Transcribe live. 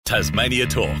Tasmania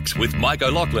Talks with Mike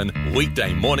O'Loughlin,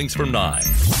 weekday mornings from 9.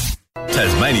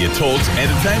 Tasmania Talks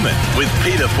Entertainment with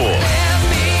Peter Ford.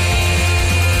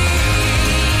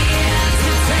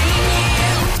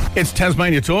 It's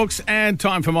Tasmania Talks and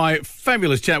time for my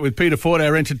fabulous chat with Peter Ford,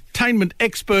 our entertainment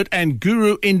expert and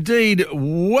guru indeed.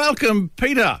 Welcome,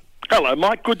 Peter. Hello,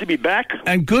 Mike. Good to be back.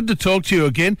 And good to talk to you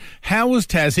again. How was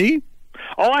Tassie?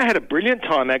 Oh, I had a brilliant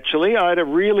time, actually. I had a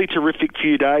really terrific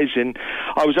few days, and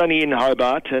I was only in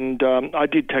Hobart, and I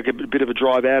did take a bit of a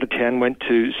drive out of town, went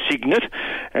to Cygnet,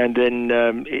 and then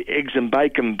Eggs and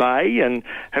Bacon Bay, and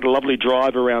had a lovely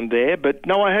drive around there. But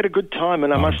no, I had a good time,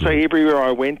 and I must say, everywhere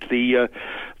I went, the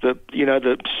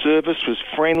service was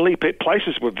friendly.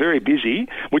 Places were very busy,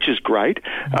 which is great,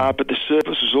 but the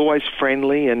service was always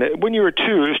friendly. And when you're a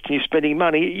tourist and you're spending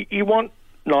money, you want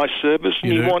nice service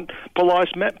and you want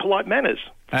polite manners.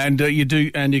 And you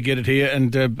do, and you get it here,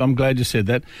 and I'm glad you said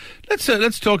that.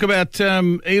 Let's talk about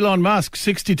Elon Musk,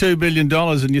 $62 billion,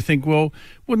 and you think, well,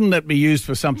 wouldn't that be used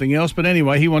for something else? But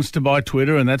anyway, he wants to buy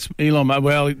Twitter, and that's Elon Musk.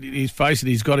 Well, he's faced it.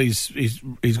 He's got he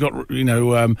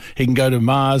can go to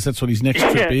Mars. That's what his next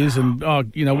trip is, and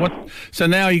what? So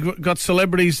now he got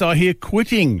celebrities here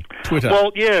quitting Twitter.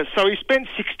 Well, yeah. So he spent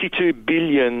 62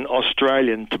 billion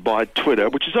Australian to buy Twitter,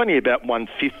 which is only about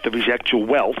 1/5 of his actual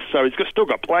wealth. So he's still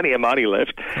got plenty of money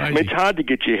left. Crazy. I mean, it's hard to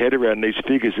get your head around these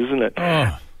figures, isn't it?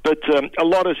 Oh. But a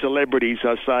lot of celebrities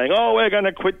are saying, we're going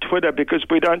to quit Twitter because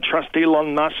we don't trust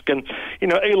Elon Musk. And,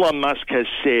 Elon Musk has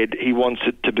said he wants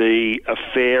it to be a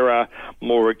fairer,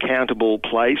 more accountable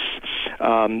place.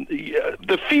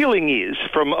 The feeling is,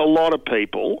 from a lot of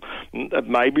people, it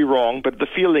may be wrong, but the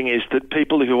feeling is that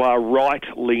people who are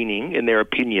right-leaning in their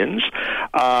opinions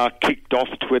are kicked off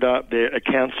Twitter, their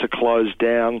accounts are closed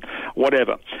down,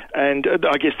 whatever. And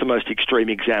I guess the most extreme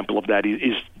example of that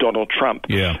is Donald Trump.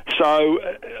 Yeah. So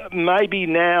maybe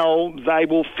now they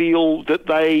will feel that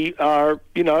they are,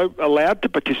 allowed to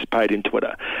participate in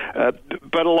Twitter.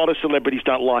 But a lot of celebrities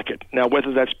don't like it. Now,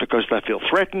 whether that's because they feel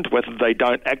threatened, whether they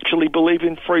don't actually believe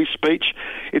in free speech,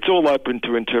 it's all open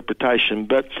to interpretation.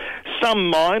 But some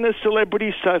minor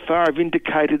celebrities so far have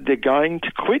indicated they're going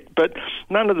to quit, but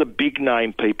none of the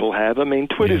big-name people have. I mean,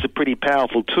 Twitter's a pretty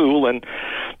powerful tool, and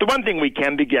the one thing we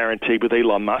can be guaranteed with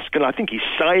Elon Musk, and I think he's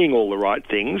saying all the right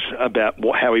things about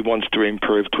how he wants to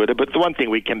improve Twitter, but the one thing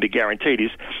we can be guaranteed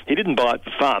is he didn't buy it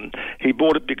for fun. He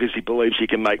bought it because he believes he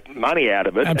can make money out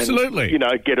of it. Absolutely. And,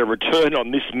 get a return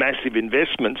on this massive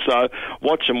investment. So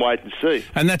watch and wait and see.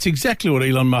 And that's exactly what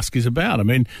Elon Musk is about. I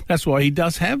mean, that's why he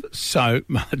does have so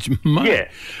much money.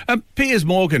 Yeah. Piers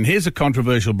Morgan, here's a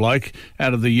controversial bloke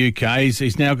out of the UK.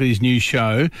 He's now got his new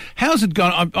show. How's it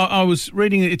gone? I was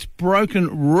reading it's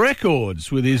broken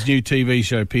records with his new TV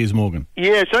show, Piers Morgan.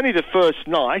 Yeah, it's only the first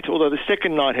night, although the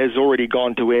second night has already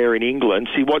gone to air in England.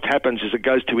 See, what happens is it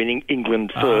goes to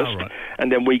England first, right.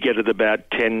 And then we get it about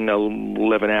 10,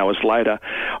 11 hours later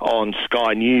on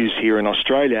Sky News here in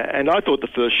Australia. And I thought the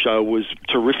first show was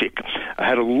terrific. I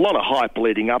had a lot of hype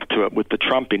leading up to it with the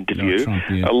Trump interview,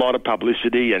 a lot of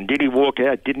publicity, and did he walk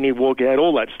out, didn't he walk out,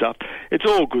 all that stuff. It's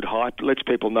all good hype, lets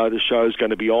people know the show's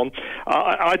going to be on.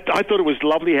 I thought it was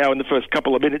lovely how in the first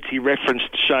couple of minutes he referenced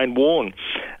Shane Warne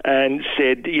and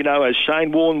said, as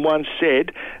Shane Warne once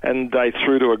said, and they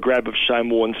threw to a grab of Shane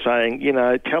Warne saying,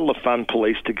 tell the fun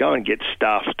police to go and get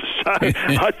stuffed. So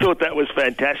I thought that was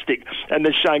fantastic. And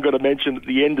then Shane got a mention at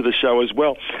the end of the show as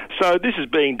well. So this is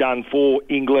being done for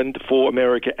England, for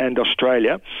America and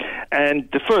Australia. And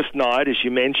the first night, as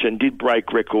you mentioned, did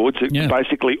break records.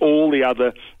 Basically all the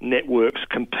other networks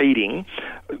competing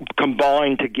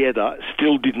combined together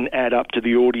still didn't add up to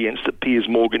the audience that Piers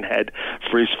Morgan had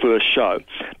for his first show.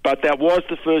 But that was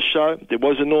the first show. There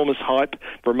was enormous hype.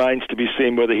 Remains to be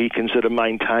seen whether he can sort of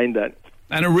maintain that.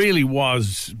 And it really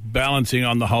was balancing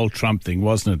on the whole Trump thing,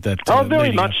 wasn't it?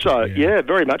 Very much so. Yeah,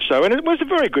 very much so. And it was a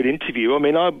very good interview. I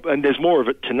mean, and there's more of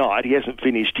it tonight. He hasn't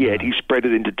finished yet. He spread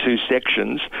it into two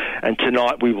sections. And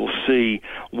tonight we will see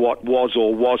what was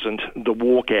or wasn't the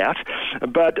walkout.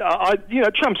 But,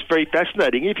 Trump's very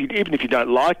fascinating. Even if you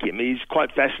don't like him, he's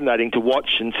quite fascinating to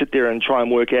watch and sit there and try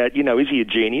and work out, is he a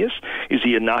genius? Is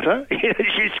he a nutter? You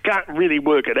just can't really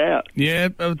work it out. Yeah,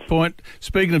 point.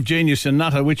 Speaking of genius and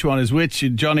nutter, which one is which?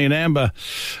 Johnny and Amber,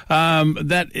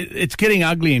 it's getting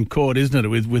ugly in court, isn't it?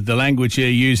 With the language you're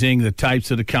using, the tapes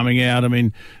that are coming out. I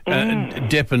mean,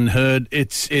 Depp and Heard.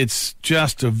 It's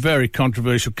just a very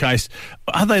controversial case.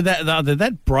 Are they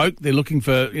that broke? They're looking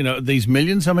for these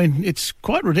millions. I mean, it's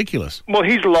quite ridiculous. Well,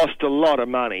 he's lost a lot of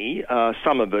money.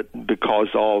 Some of it because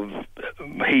of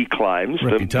he claims,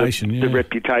 reputation, the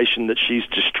reputation that she's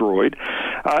destroyed.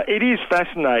 It is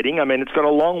fascinating. I mean, it's got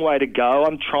a long way to go.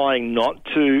 I'm trying not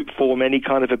to form any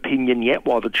kind of opinion yet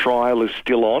while the trial is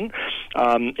still on,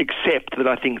 except that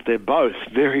I think they're both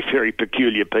very, very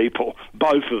peculiar people,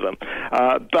 both of them.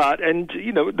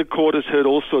 The court has heard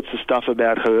all sorts of stuff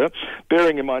about her,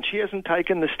 bearing in mind she hasn't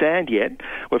taken the stand yet.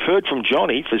 We've heard from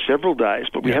Johnny for several days,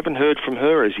 but we haven't heard from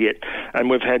her as yet. And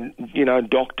we've had,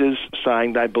 doctors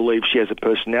saying they believe she has a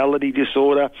personality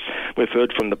disorder. We've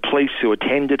heard from the police who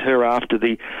attended her after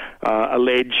the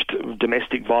alleged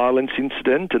domestic violence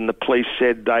incident, and the police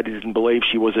said they didn't believe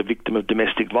she was a victim of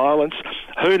domestic violence.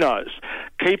 Who knows?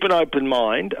 Keep an open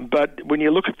mind, but when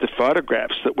you look at the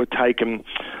photographs that were taken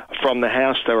from the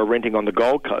house they were renting on the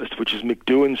Gold Coast, which is Mick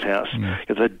Doohan's house,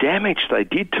 the damage they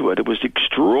did to it was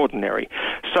extraordinary.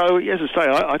 So, as I say,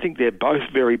 I think they're both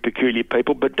very peculiar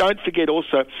people, but don't forget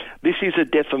also, this is a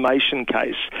defamation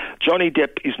case. Johnny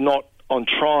Depp is not on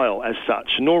trial as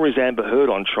such, nor is Amber Heard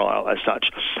on trial as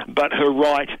such, but her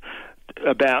right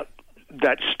about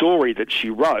that story that she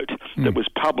wrote that was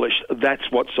published,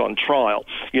 that's what's on trial.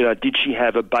 Did she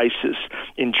have a basis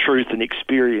in truth and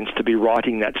experience to be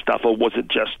writing that stuff, or was it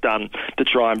just done to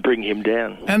try and bring him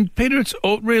down? And Peter, it's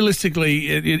all, realistically,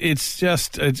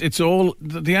 it's all,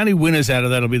 the only winners out of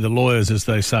that will be the lawyers, as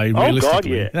they say, realistically. Oh, God,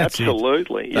 yeah, that's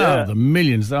absolutely. Yeah. Oh, the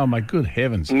millions. Oh, my good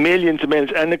heavens. Millions and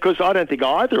millions. And, of course, I don't think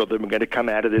either of them are going to come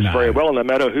out of this very well, no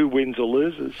matter who wins or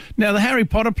loses. Now, the Harry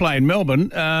Potter play in Melbourne,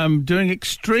 doing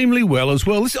extremely well as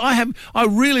well. I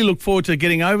really look forward to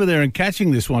getting over there and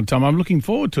catching this one time. I'm looking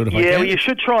forward to it. Well, you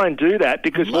should try and do that,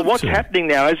 because what's happening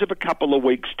now, as of a couple of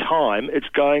weeks' time, it's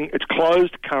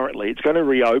closed currently. It's going to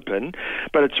reopen,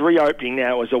 but it's reopening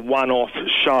now as a one-off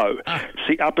show.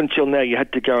 See, up until now, you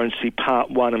had to go and see part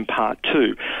 1 and part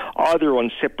 2, either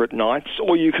on separate nights,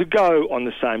 or you could go on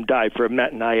the same day for a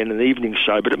matinee and an evening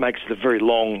show, but it makes it a very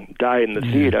long day in the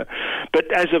theatre.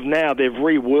 But as of now, they've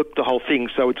reworked the whole thing,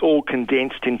 so it's all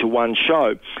condensed into one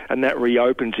show. And that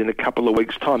reopens in a couple of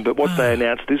weeks' time. But what they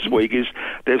announced this week is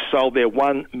they've sold their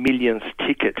 1 millionth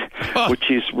ticket, which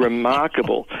is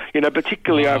remarkable.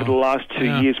 Particularly over the last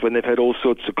 2 years, when they've had all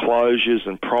sorts of closures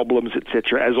and problems,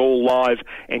 etc., as all live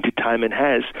entertainment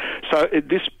has. So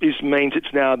this means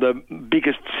it's now the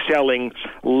biggest selling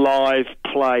live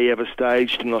play ever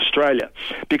staged in Australia,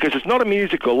 because it's not a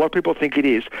musical. A lot of people think it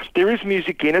is. There is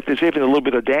music in it. There's even a little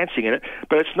bit of dancing in it,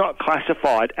 but it's not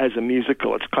classified as a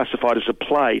musical. It's classified as a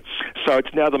play. So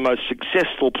it's now the most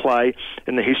successful play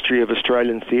in the history of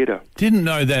Australian theatre. Didn't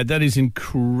know that. That is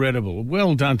incredible.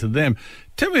 Well done to them.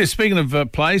 Tell me, speaking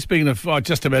of plays, speaking of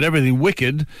just about everything,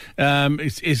 Wicked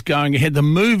is going ahead. The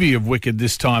movie of Wicked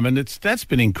this time, and that's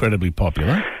been incredibly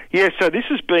popular. Yeah, so this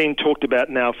has been talked about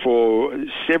now for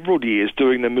several years,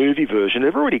 doing the movie version.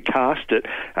 They've already cast it.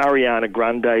 Ariana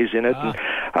Grande's in it. And,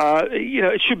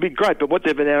 it should be great. But what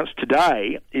they've announced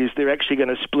today is they're actually going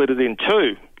to split it in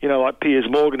two. Like Piers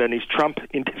Morgan and his Trump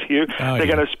interview. They're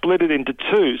going to split it into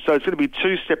two. So it's going to be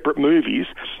two separate movies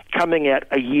coming out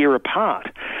a year apart.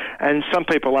 And some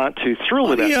people aren't too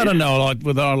thrilled about this. I don't know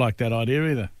whether I like that idea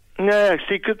either. No,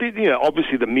 see, because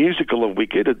obviously the musical of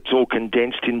Wicked, it's all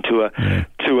condensed into a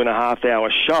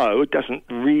 2.5-hour show. It doesn't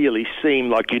really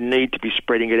seem like you need to be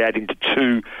spreading it out into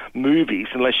two movies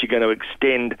unless you're going to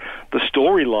extend the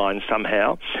storyline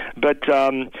somehow. But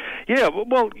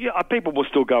people will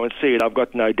still go and see it, I've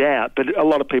got no doubt. But a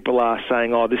lot of people are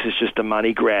saying, this is just a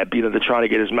money grab. They're trying to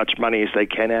get as much money as they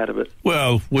can out of it.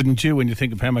 Well, wouldn't you, when you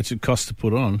think of how much it costs to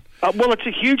put on? It's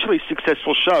a hugely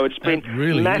successful show. It's been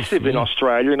really massive in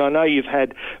Australia, and I know you've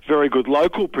had very good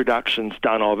local productions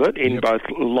done of it in both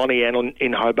Lonnie and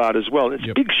in Hobart as well. It's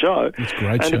a big show. It's a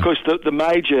great show. And, of course, the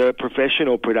major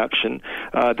professional production,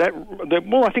 I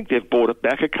think they've brought it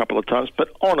back a couple of times, but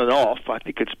on and off, I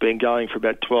think it's been going for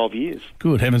about 12 years.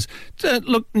 Good heavens.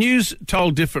 Look, news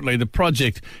told differently, The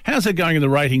Project, how's it going in the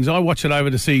ratings? I watch it over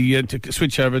to see, to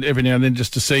switch over every now and then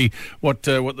just to see what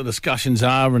the discussions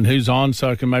are and who's on, so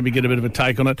I can maybe get a bit of a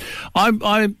take on it.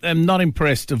 I am not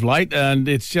impressed of late, and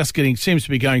it's just seems to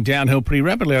be going downhill pretty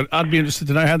rapidly. I'd be interested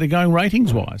to know how they're going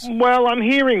ratings-wise. Well, I'm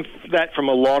hearing that from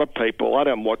a lot of people. I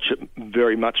don't watch it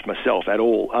very much myself at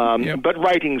all. But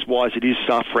ratings-wise, it is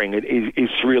suffering. It is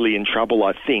really in trouble,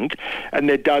 I think. And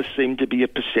there does seem to be a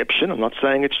perception. I'm not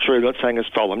saying it's true. I'm not saying it's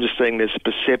false. I'm just saying there's a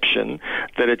perception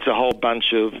that it's a whole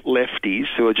bunch of lefties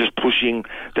who are just pushing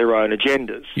their own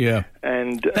agendas. Yeah.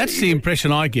 And that's the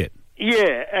impression I get.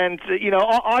 Yeah, and,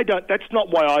 I don't, that's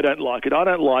not why I don't like it. I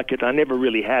don't like it. I never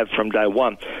really have from day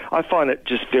one. I find it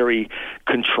just very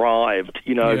contrived,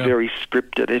 very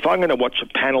scripted. If I'm going to watch a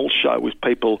panel show with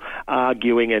people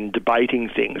arguing and debating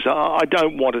things, I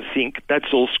don't want to think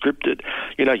that's all scripted.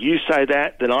 You say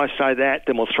that, then I say that,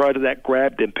 then we'll throw to that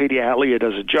grab, then Peter Hallier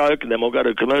does a joke, and then we'll go to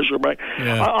a commercial break.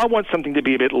 Yeah. I want something to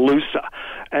be a bit looser,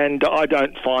 and I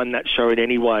don't find that show in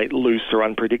any way loose or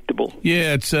unpredictable.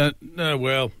 Yeah, it's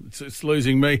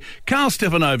losing me. Carl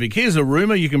Stefanovic, here's a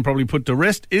rumour you can probably put to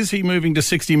rest. Is he moving to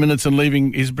 60 Minutes and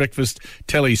leaving his breakfast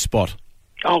telly spot?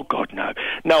 Oh, God, no.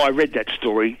 No, I read that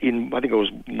story in, I think it was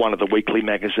one of the weekly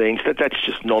magazines. That's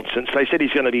just nonsense. They said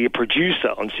he's going to be a producer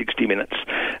on 60 Minutes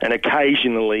and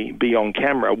occasionally be on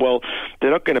camera. Well, they're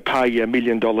not going to pay you $1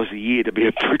 million a year to be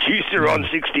a producer on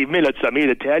 60 Minutes, I'm here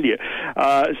to tell you.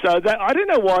 I don't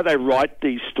know why they write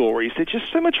these stories. There's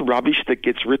just so much rubbish that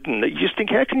gets written that you just think,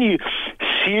 how can you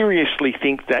seriously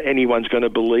think that anyone's going to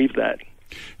believe that?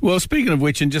 Well, speaking of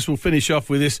which, and just we'll finish off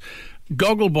with this,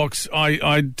 Gogglebox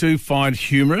I do find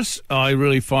humorous. I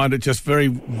really find it just very,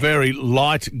 very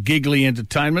light, giggly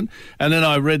entertainment. And then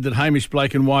I read that Hamish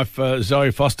Blake and wife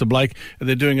Zoe Foster Blake,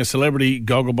 they're doing a celebrity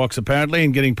Gogglebox apparently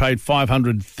and getting paid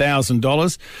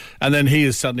 $500,000. And then he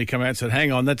has suddenly come out and said,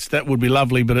 hang on, that would be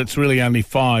lovely, but it's really only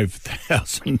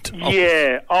 $5,000.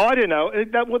 Yeah, I don't know.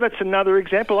 That's another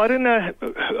example. I don't know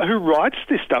who writes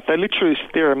this stuff. They literally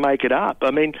sit there and make it up.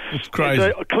 I mean, it's crazy.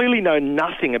 They clearly know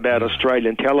nothing about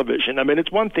Australian television. I mean,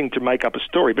 it's one thing to make up a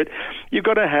story, but you've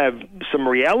got to have some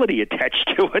reality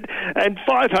attached to it. And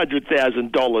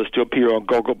 $500,000 to appear on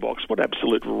Gogglebox, what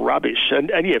absolute rubbish. And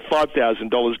yeah,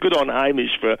 $5,000. Good on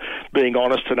Hamish for being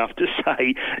honest enough to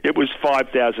say it was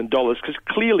 $5,000, because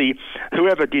clearly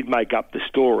whoever did make up the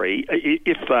story,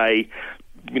 if they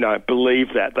believe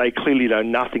that, they clearly know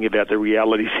nothing about the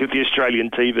realities of the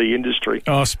Australian TV industry.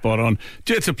 Oh, spot on.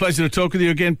 It's a pleasure to talk with you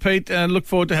again, Pete, and look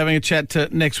forward to having a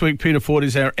chat next week. Peter Ford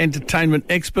is our entertainment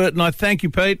expert, and I thank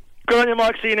you, Pete. Good on you,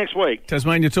 Mike. See you next week.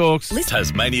 Tasmania Talks.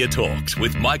 Tasmania Talks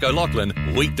with Mike O'Loughlin,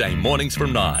 weekday mornings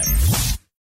from 9.